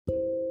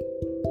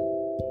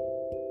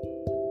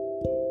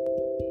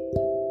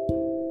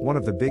One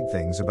of the big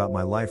things about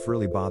my life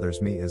really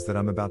bothers me is that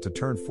I'm about to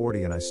turn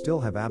 40 and I still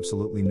have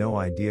absolutely no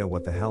idea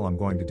what the hell I'm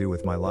going to do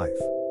with my life.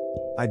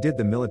 I did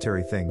the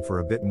military thing for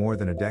a bit more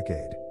than a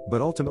decade,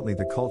 but ultimately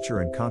the culture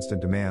and constant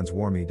demands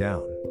wore me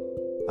down.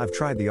 I've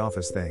tried the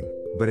office thing,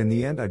 but in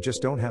the end I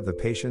just don't have the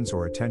patience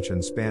or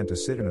attention span to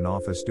sit in an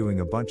office doing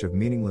a bunch of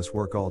meaningless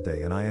work all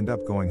day, and I end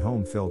up going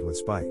home filled with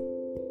spite.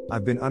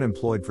 I've been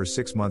unemployed for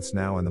 6 months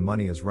now and the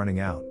money is running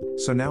out,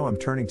 so now I'm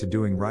turning to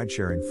doing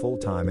ride-sharing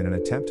full-time in an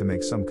attempt to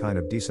make some kind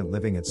of decent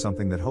living at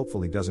something that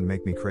hopefully doesn't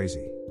make me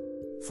crazy.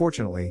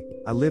 Fortunately,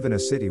 I live in a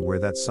city where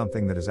that's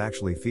something that is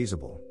actually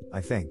feasible,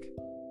 I think.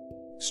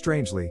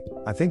 Strangely,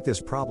 I think this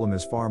problem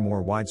is far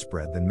more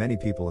widespread than many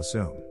people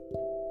assume.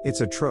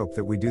 It's a trope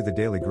that we do the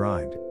daily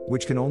grind,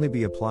 which can only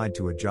be applied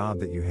to a job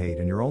that you hate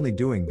and you're only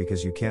doing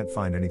because you can't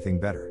find anything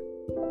better.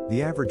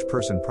 The average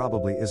person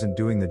probably isn't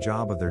doing the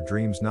job of their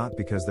dreams not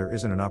because there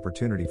isn't an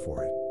opportunity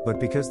for it,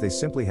 but because they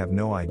simply have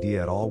no idea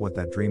at all what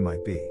that dream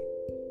might be.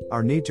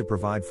 Our need to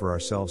provide for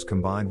ourselves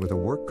combined with a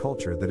work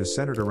culture that is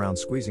centered around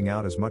squeezing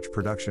out as much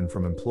production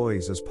from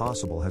employees as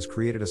possible has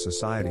created a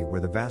society where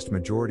the vast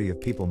majority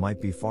of people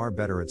might be far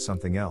better at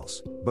something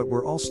else, but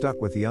we're all stuck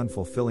with the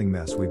unfulfilling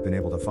mess we've been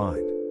able to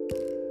find.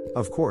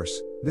 Of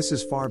course, this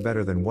is far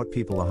better than what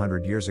people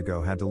 100 years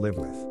ago had to live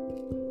with.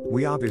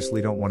 We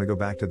obviously don't want to go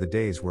back to the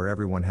days where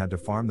everyone had to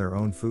farm their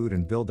own food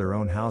and build their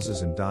own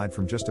houses and died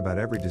from just about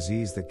every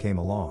disease that came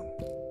along.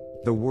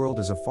 The world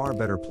is a far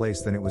better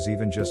place than it was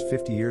even just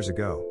 50 years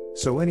ago,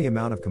 so any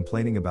amount of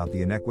complaining about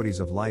the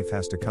inequities of life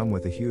has to come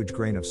with a huge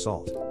grain of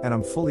salt, and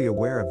I'm fully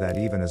aware of that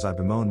even as I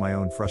bemoan my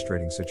own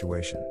frustrating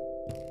situation.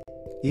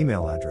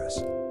 Email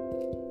address.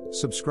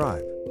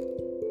 Subscribe.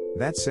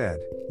 That said,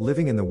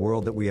 living in the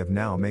world that we have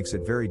now makes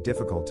it very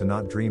difficult to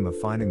not dream of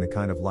finding the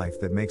kind of life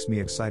that makes me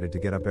excited to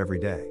get up every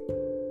day.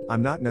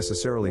 I'm not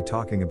necessarily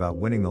talking about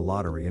winning the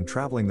lottery and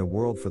traveling the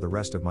world for the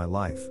rest of my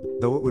life,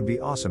 though it would be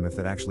awesome if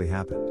that actually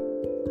happened.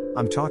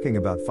 I'm talking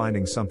about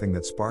finding something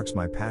that sparks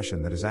my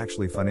passion that is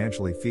actually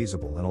financially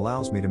feasible and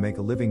allows me to make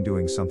a living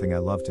doing something I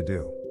love to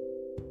do.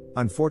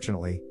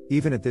 Unfortunately,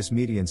 even at this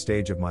median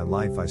stage of my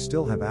life I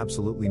still have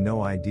absolutely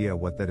no idea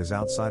what that is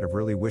outside of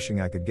really wishing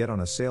I could get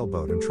on a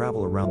sailboat and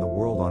travel around the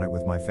world on it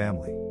with my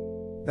family.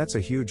 That's a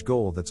huge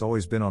goal that's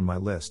always been on my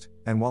list,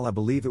 and while I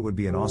believe it would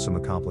be an awesome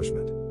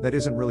accomplishment, that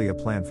isn't really a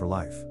plan for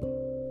life.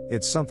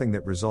 It's something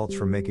that results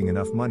from making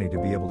enough money to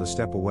be able to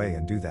step away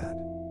and do that.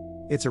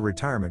 It's a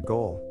retirement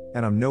goal,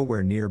 and I'm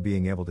nowhere near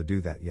being able to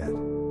do that yet.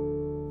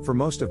 For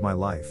most of my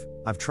life,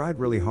 I've tried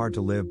really hard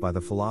to live by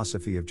the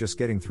philosophy of just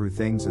getting through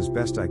things as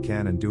best I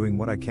can and doing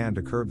what I can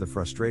to curb the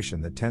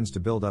frustration that tends to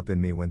build up in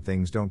me when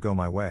things don't go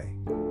my way.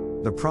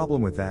 The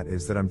problem with that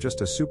is that I'm just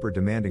a super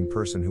demanding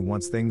person who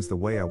wants things the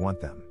way I want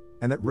them,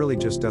 and that really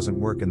just doesn't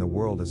work in the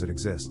world as it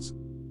exists.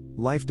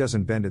 Life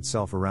doesn't bend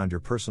itself around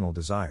your personal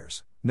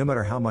desires, no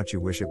matter how much you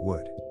wish it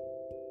would.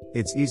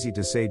 It's easy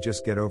to say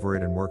just get over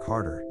it and work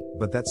harder,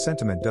 but that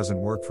sentiment doesn't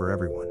work for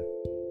everyone.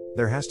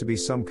 There has to be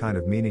some kind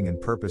of meaning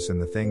and purpose in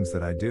the things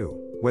that I do,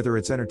 whether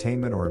it's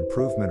entertainment or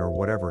improvement or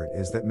whatever it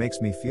is that makes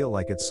me feel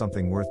like it's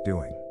something worth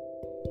doing.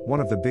 One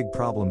of the big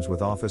problems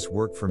with office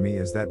work for me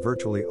is that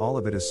virtually all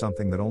of it is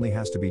something that only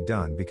has to be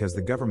done because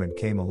the government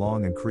came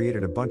along and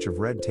created a bunch of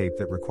red tape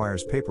that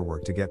requires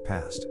paperwork to get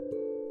passed.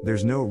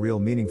 There's no real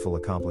meaningful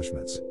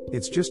accomplishments,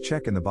 it's just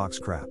check in the box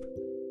crap.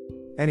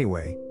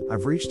 Anyway,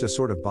 I've reached a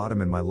sort of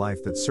bottom in my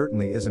life that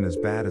certainly isn't as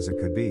bad as it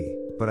could be,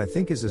 but I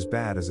think is as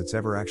bad as it's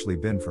ever actually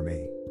been for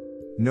me.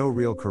 No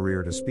real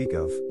career to speak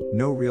of,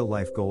 no real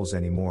life goals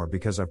anymore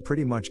because I've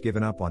pretty much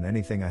given up on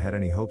anything I had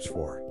any hopes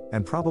for,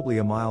 and probably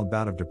a mild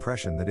bout of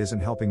depression that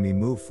isn't helping me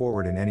move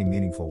forward in any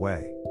meaningful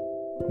way.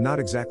 Not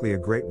exactly a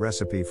great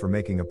recipe for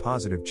making a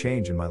positive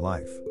change in my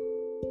life.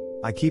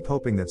 I keep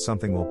hoping that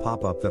something will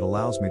pop up that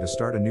allows me to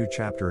start a new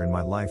chapter in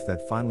my life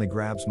that finally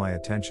grabs my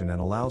attention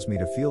and allows me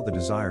to feel the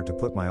desire to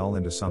put my all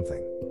into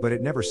something, but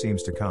it never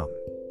seems to come.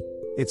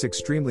 It's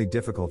extremely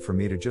difficult for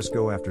me to just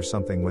go after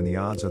something when the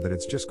odds are that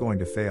it's just going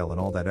to fail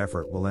and all that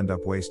effort will end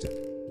up wasted.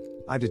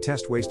 I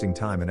detest wasting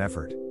time and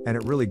effort, and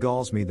it really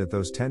galls me that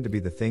those tend to be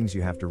the things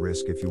you have to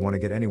risk if you want to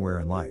get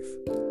anywhere in life.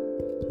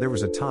 There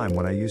was a time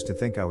when I used to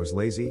think I was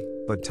lazy,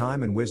 but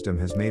time and wisdom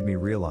has made me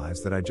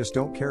realize that I just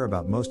don't care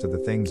about most of the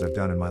things I've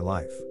done in my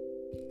life.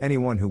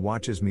 Anyone who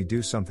watches me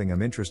do something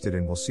I'm interested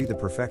in will see the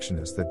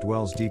perfectionist that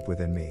dwells deep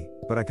within me,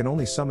 but I can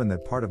only summon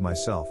that part of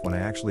myself when I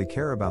actually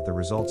care about the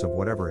results of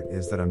whatever it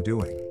is that I'm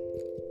doing.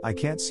 I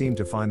can't seem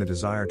to find the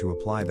desire to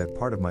apply that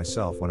part of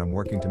myself when I'm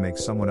working to make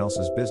someone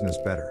else's business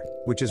better,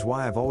 which is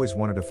why I've always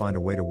wanted to find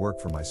a way to work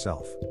for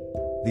myself.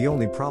 The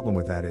only problem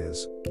with that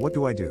is, what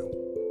do I do?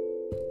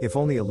 If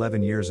only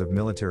 11 years of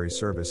military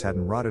service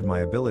hadn't rotted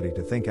my ability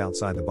to think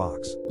outside the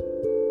box.